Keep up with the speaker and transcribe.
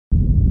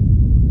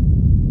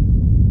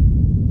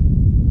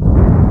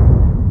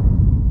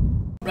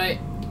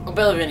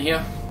Obillvion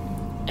here,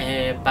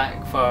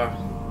 back for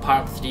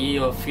part 3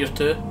 of Fear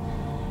 2.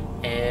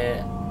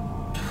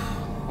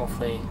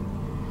 Hopefully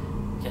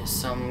get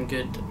some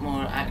good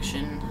more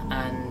action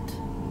and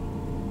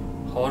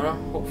horror.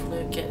 Hopefully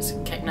it gets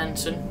kicking in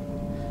soon.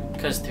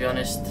 Because to be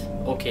honest,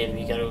 okay, the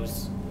wee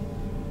girl's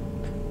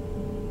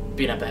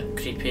been a bit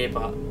creepy,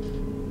 but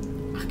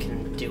I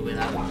can deal with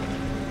that.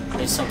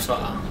 Need some sort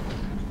of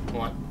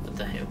what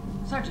the hell?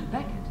 Sergeant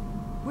Beckett,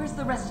 where's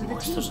the rest of the team?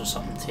 Monsters or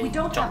something to We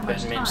don't jump have out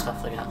much and make time.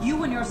 stuff like that.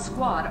 You and your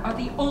squad are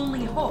the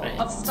only hope Right,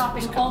 of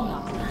stopping let's go.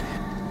 Ulna.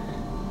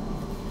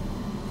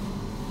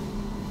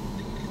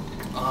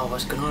 Oh,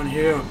 what's going on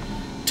here?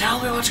 Tell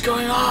me what's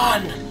going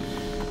on!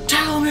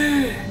 Tell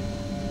me!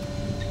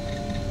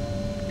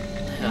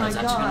 My Is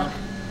that God,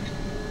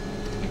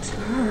 it's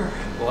her.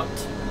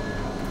 What?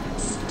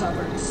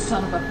 Stubborn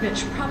son of a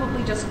bitch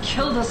probably just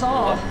killed us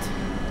all. What?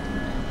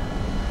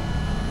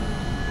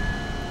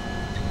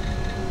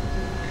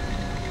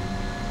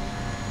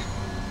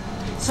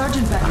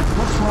 Sergeant Beckett,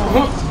 what's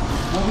wrong?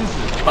 What is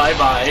it? Bye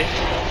bye.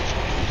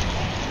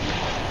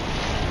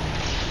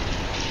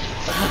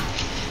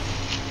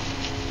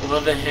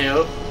 What the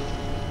hell?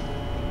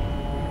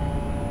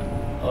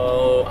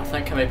 Oh, I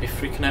think I might be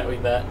freaking out a wee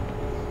bit.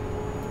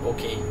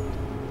 Okay.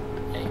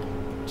 Right.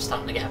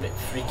 Starting to get a bit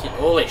freaky.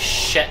 Holy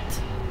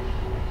shit!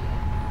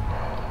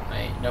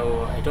 Right,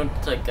 no, I don't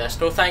like this.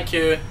 No thank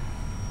you.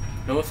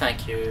 No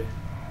thank you.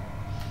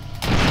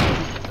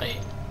 Right.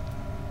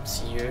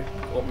 See you.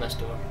 Open this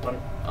door.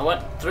 Run. I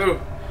went through.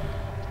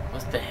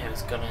 What the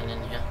hell's going on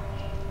in here?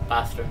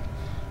 Bathroom.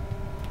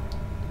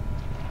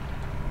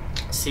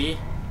 See?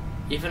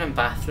 Even in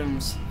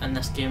bathrooms in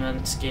this game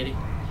isn't scary.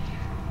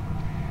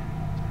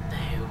 The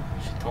hell?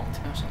 Is she talking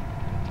to me or something?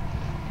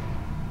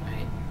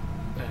 Right.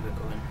 Where are we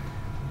going?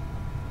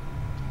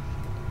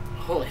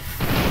 Holy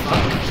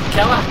fuck.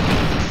 Kill her!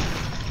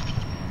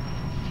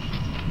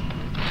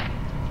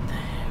 The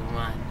hell,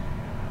 man.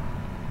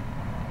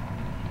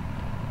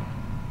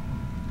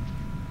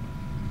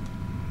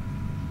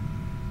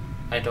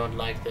 I don't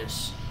like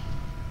this.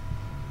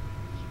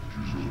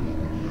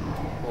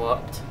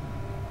 What?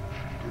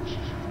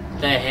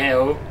 The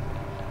hell?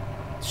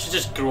 Did she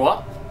just grow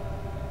up?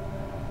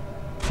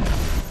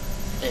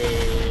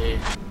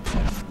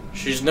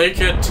 She's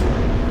naked.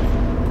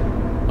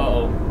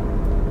 Uh-oh.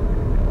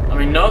 I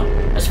mean, no,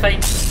 that's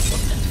fine.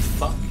 What the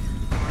fuck?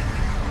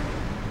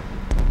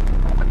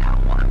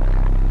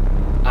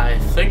 I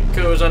think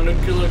it was a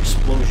nuclear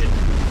explosion.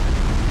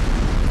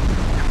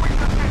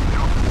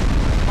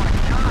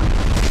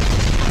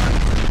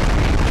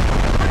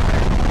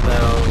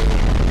 Well,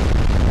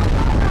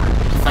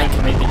 I think I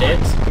might be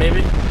dead,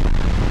 maybe?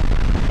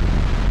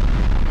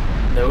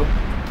 No?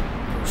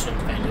 We'll soon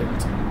find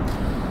out.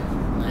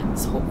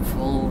 Let's hope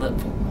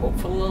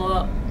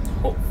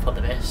for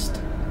the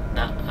best.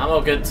 Nah, I'm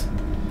all good.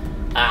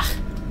 Ah,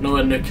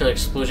 no nuclear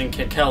explosion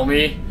can kill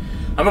me.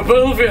 I'm a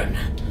Obillvion!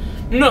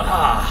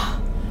 Nah!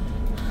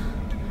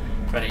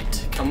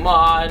 Right, come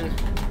on!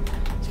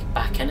 Let's get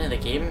back into the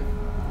game.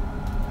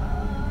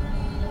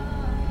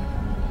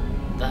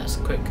 That's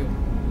quite cool.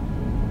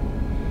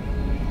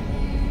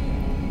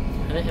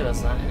 How the hell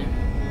is that anyway?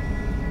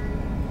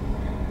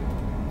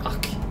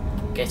 Okay,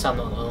 guess I'm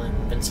not the only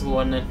invincible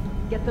one then.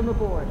 Get them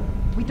aboard.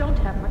 We don't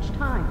have much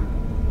time.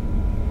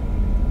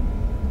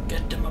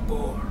 Get them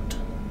aboard.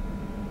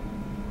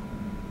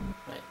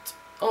 Right.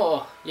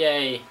 Oh,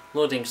 yay.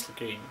 Loading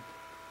screen.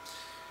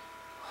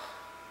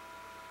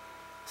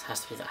 This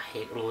has to be that I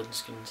hate loading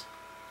screens.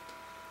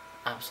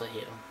 Absolutely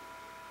hate them.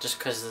 Just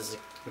because there's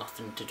like,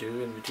 nothing to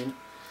do in between.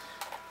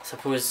 I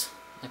suppose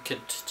I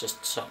could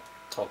just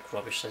talk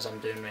rubbish as I'm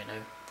doing right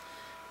now.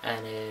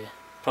 And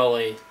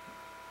probably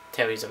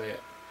tell you about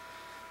it.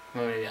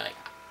 Maybe like...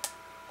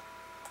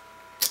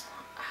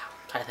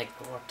 I'm trying to think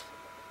of the word.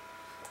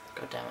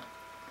 God damn it.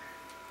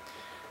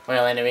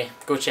 Well, anyway,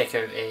 go check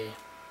out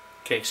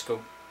Craig's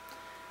school.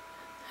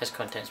 His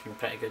content's been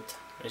pretty good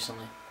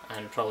recently,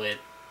 and probably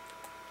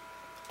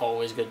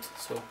always good.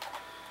 So,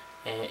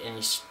 and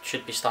he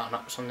should be starting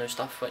up some new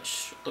stuff,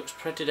 which looks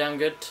pretty damn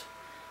good.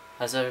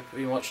 As I've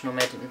been watching him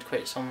editing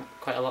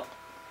quite a lot.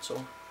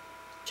 So,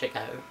 check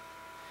that out.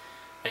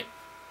 Right,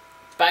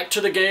 back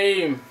to the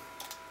game.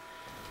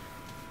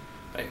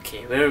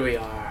 Okay, where are we?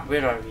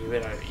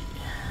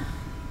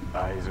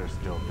 Eyes are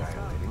still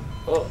dilating.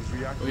 Oh,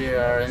 we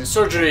are in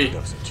surgery.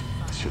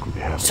 Shouldn't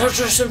be happening.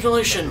 Surgery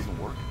simulation.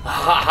 Ha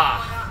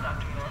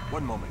ha.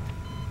 1 moment.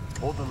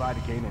 Hold the light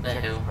again and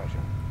check his pressure.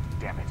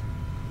 Damn it.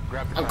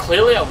 Grab the I'm ground.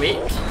 clearly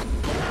awake.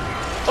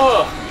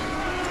 Oh,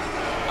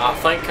 I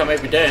think I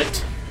might be dead.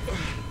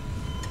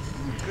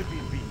 Could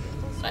be beat.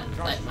 Like,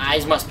 my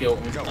eyes must be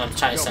open. I'm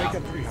trying to sit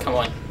up. Come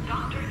on.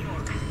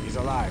 He's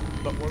alive,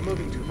 but we're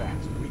moving too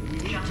fast. We need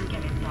to.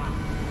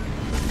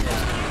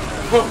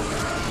 Whoa.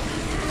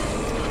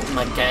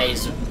 My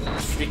guy's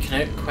freaking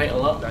out quite a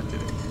lot. That did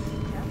it.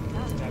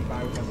 Stand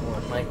by with that more.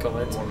 My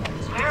God.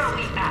 Where are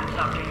we at,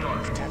 Dr.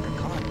 York? Attack a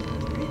con.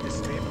 We need to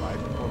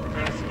stabilize before we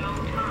There's no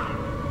time.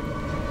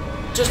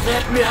 Just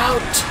let me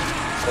out.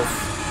 Oof.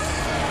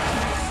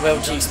 Well,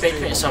 do you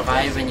expect me to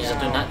survive when you're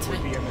doing that to me?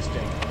 Be a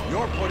mistake.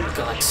 You're putting For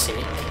God's sake.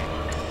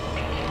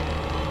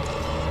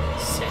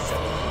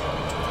 Settle.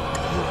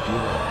 Your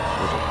hero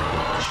was a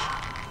bitch.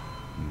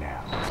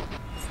 Now.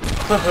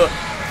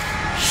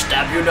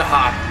 Stab you in the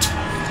heart.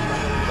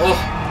 Oh,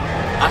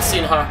 I've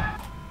seen her.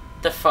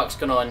 What the fuck's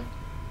going on?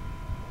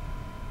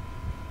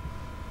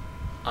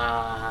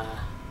 Oh.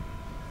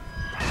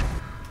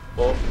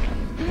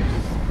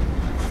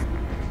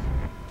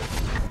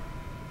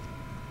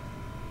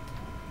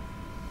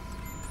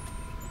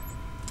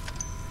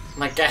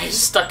 My guy's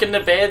stuck in the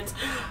bed.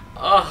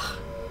 Oh,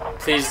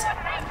 please.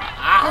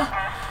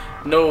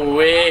 Ah, no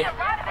way.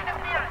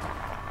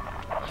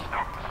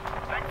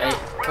 Hey,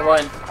 come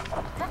on.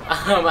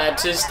 I'm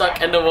actually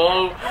stuck in the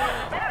wall.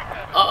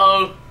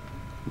 Uh-oh.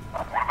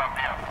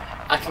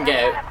 I can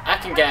get out. I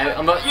can get out.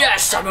 I'm like,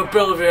 yes, I'm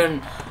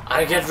Obillvion.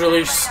 I get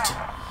released.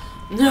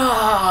 No.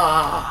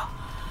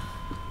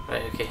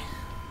 Right, okay.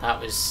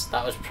 That was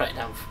pretty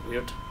damn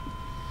weird.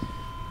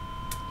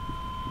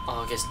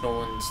 Oh, I guess no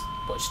one's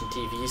watching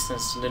TV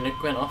since the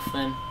nuke went off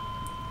then.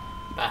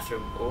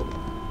 Bathroom. Oh.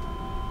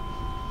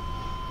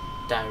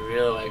 Damn, I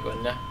really want to go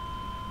in there.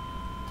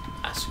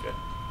 Ah, screw it.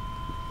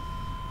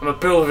 I'm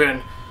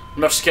Obillvion.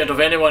 I'm not scared of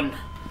anyone.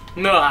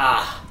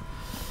 Nah.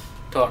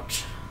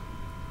 Torch.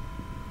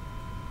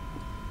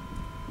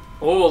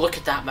 Oh, look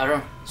at that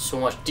mirror. So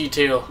much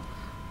detail.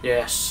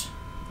 Yes.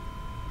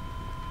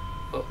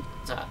 Oh,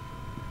 is that?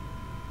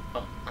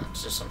 Oh,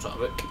 that's just some sort of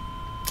book.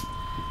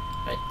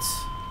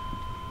 Right.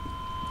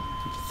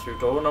 Through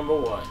door number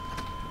 1. Right.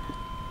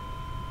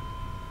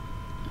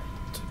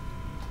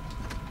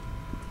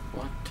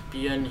 What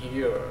be in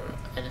here?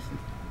 Anything?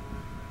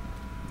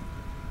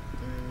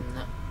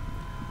 No.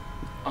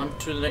 On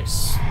to the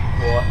next.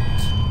 What?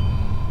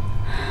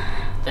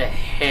 The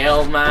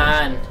hell,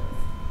 man?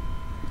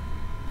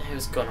 What the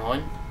hell's going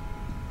on?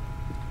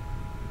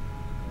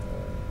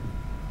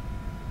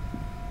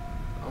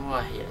 Oh,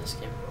 I hate this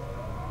game.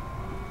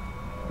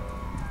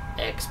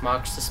 X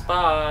marks the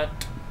spot.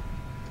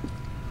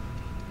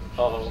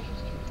 Uh oh.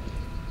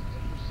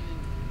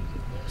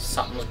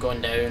 Something's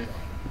going down.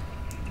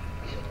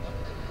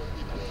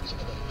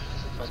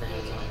 What the hell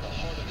is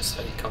that? It's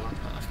like cover.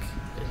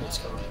 It's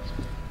cover.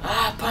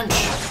 Ah, punch!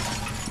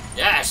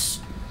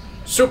 Yes!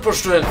 Super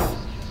strength!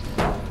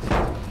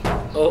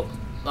 Oh,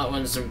 that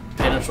one's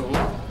impenetrable.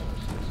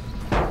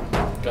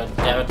 God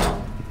damn it.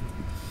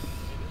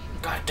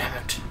 God damn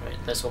it. Right,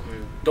 let's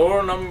open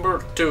door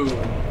number 2.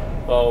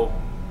 Whoa.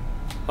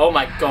 Oh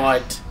my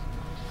god.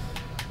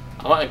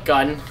 I want a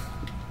gun.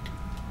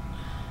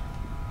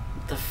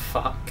 The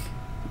fuck?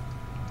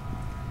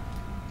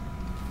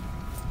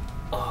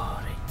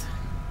 Alright.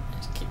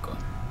 Let's keep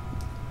going.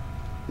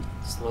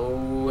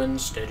 Slow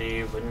and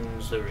steady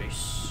wins the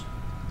race.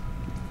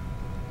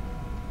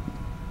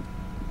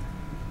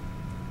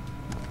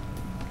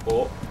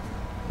 Oh.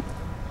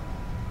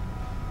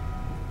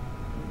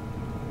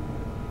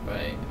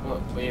 Right,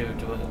 what way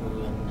do I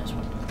go in this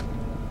one?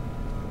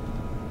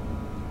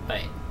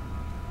 Right.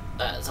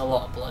 That's a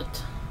lot of blood.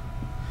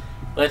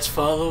 Let's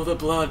follow the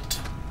blood.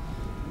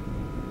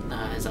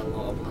 That is a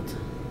lot of blood.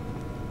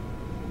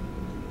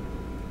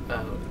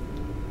 Well,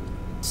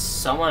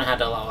 someone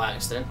had a little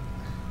accident.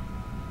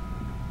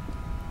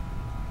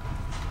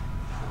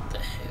 What the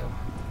hell?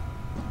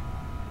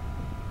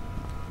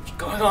 What's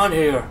going on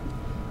here?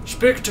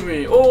 Speak to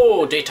me!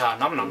 Oh, data!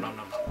 Nom nom nom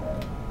nom.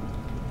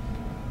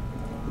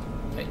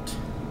 Right.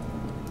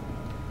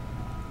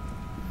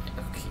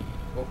 Okay,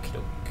 okie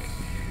doke.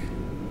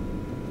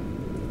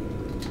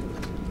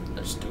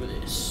 Let's do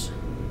this.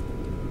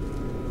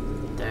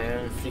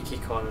 Down freaky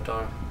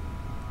corridor.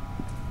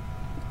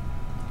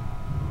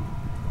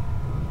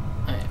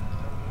 Right,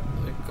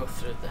 we go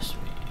through this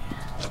way.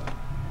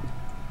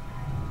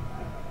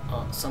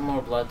 Oh, some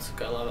more blood.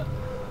 Gotta love it.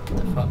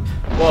 What the fuck?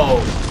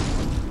 Whoa!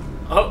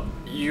 Oh,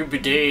 you be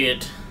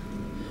dead.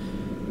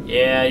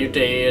 Yeah, you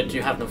dead.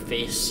 You have no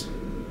face.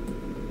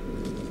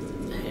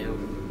 What the hell?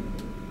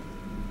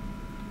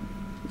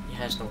 He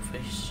has no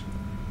face.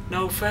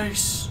 No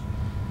face!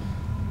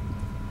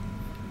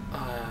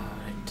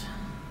 Alright.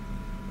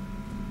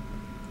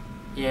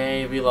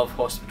 Yay, we love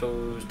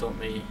hospitals, don't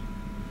we?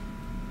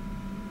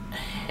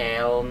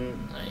 Hell,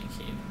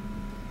 okay.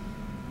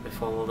 We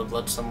follow the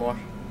blood some more.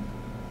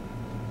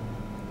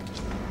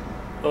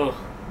 Oh.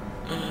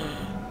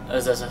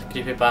 Is this a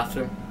creepy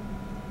bathroom?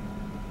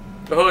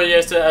 Oh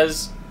yes it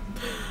is.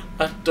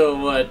 I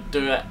don't want to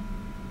do it.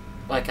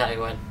 Why can't I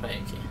go in?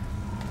 Right, okay.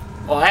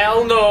 Oh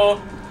hell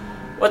no!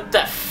 What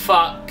the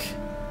fuck?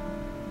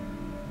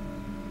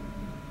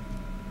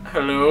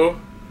 Hello?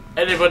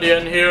 Anybody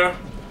in here?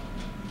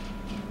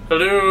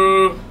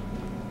 Hello?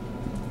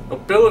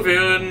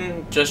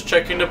 Obillvion, just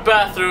checking the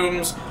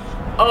bathrooms.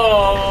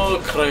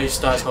 Oh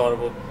Christ, that's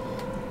horrible.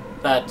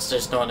 That's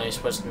just not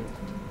nice. What's in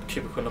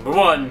cubicle number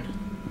 1?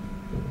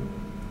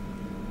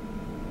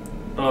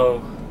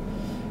 Oh.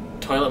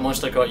 Toilet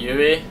monster got you,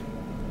 eh?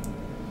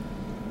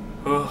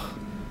 Oh.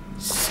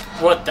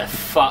 What the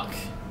fuck?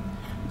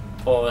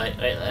 Oh, right.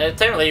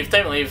 Time to leave,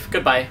 time to leave.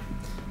 Goodbye.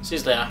 See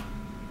you later.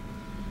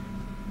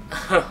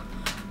 I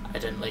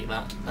didn't like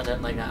that. I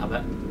didn't like that a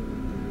bit.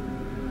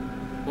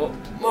 Oh,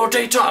 more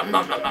data!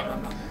 Nom, nom, nom,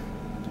 nom, nom.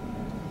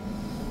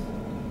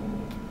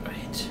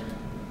 Right.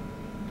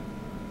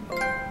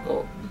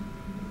 Oh.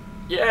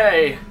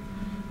 Yay!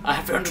 I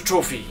have earned a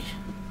trophy.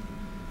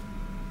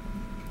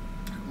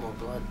 More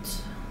blood.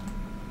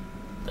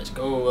 Let's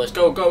go,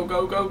 go,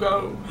 go, go,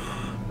 go!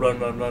 Run,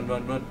 run, run,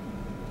 run, run.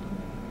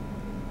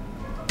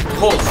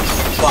 Oh,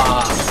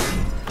 fuck!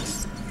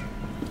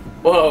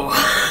 Whoa!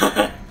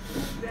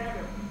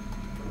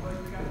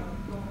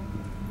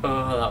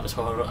 Oh, that was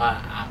horrible.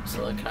 I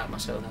absolutely crapped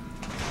myself then.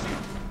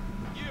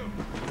 You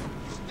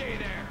stay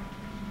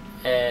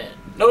there.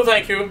 No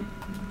thank you.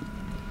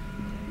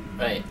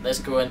 Right, let's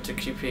go into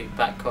creepy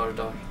back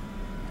corridor.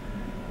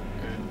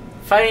 And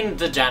find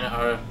the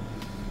janitor.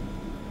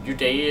 You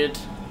dead.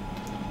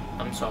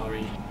 I'm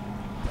sorry.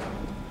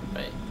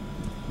 Right.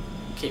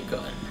 Keep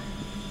going.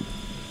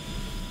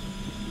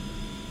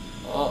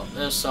 Oh,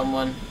 there's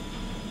someone.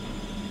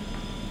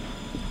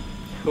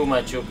 Who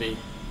might you be?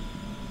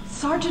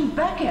 Sergeant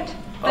Beckett!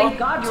 Thank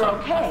God you're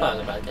sorry. okay. I thought it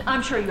was a bad guy.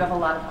 I'm sure you have a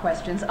lot of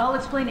questions. I'll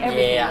explain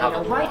everything Yeah, I have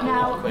later. a lot Right of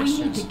now, we need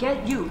questions. to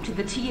get you to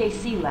the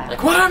TAC lab.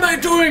 Like, what am I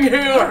doing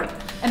here?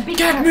 And be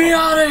Get careful. me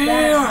out of here!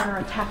 Bad men are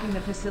attacking the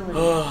facility.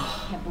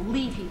 Can't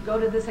believe he'd go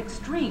to this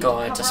extreme to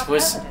God, cover this up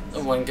was evidence. the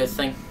one good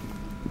thing.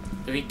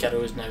 The wee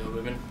girl is now a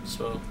woman,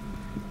 so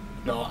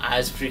not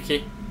as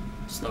freaky.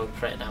 It's not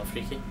pretty now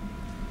freaky.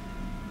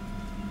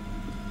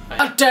 Right.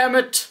 God damn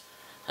it!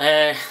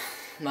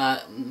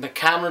 My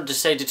camera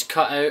decided to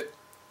cut out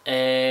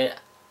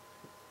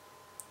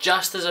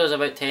just as I was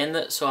about to end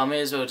it, so I may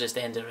as well just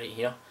end it right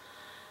here.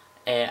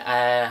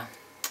 I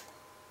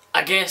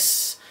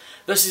guess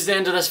this is the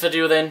end of this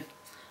video then.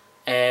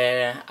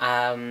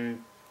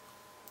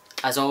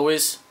 As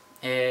always,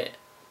 get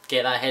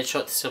that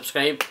headshot to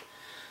subscribe,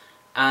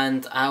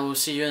 and I will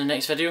see you in the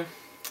next video.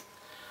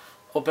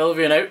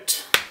 Obillvion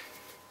out.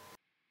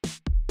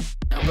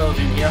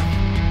 Obillvion here.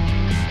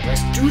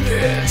 Let's do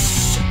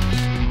this!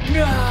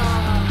 No!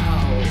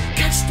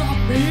 Can't stop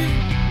me!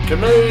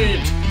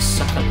 Grenade!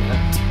 Suck on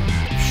that.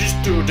 She's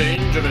too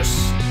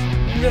dangerous.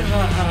 No!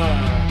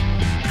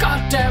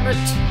 God damn it!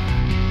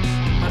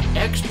 An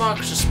X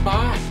marks the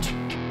spot.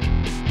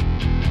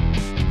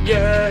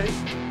 Yay!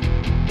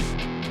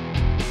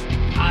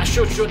 I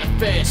shoot you in the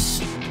face.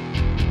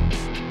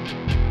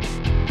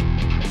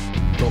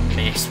 Don't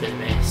mess with the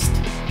best.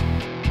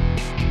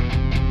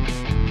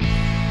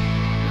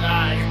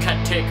 Ah, you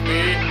can't take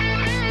me.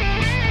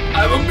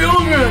 I'm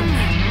Obillvion!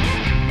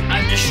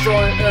 I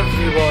destroy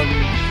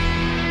everyone.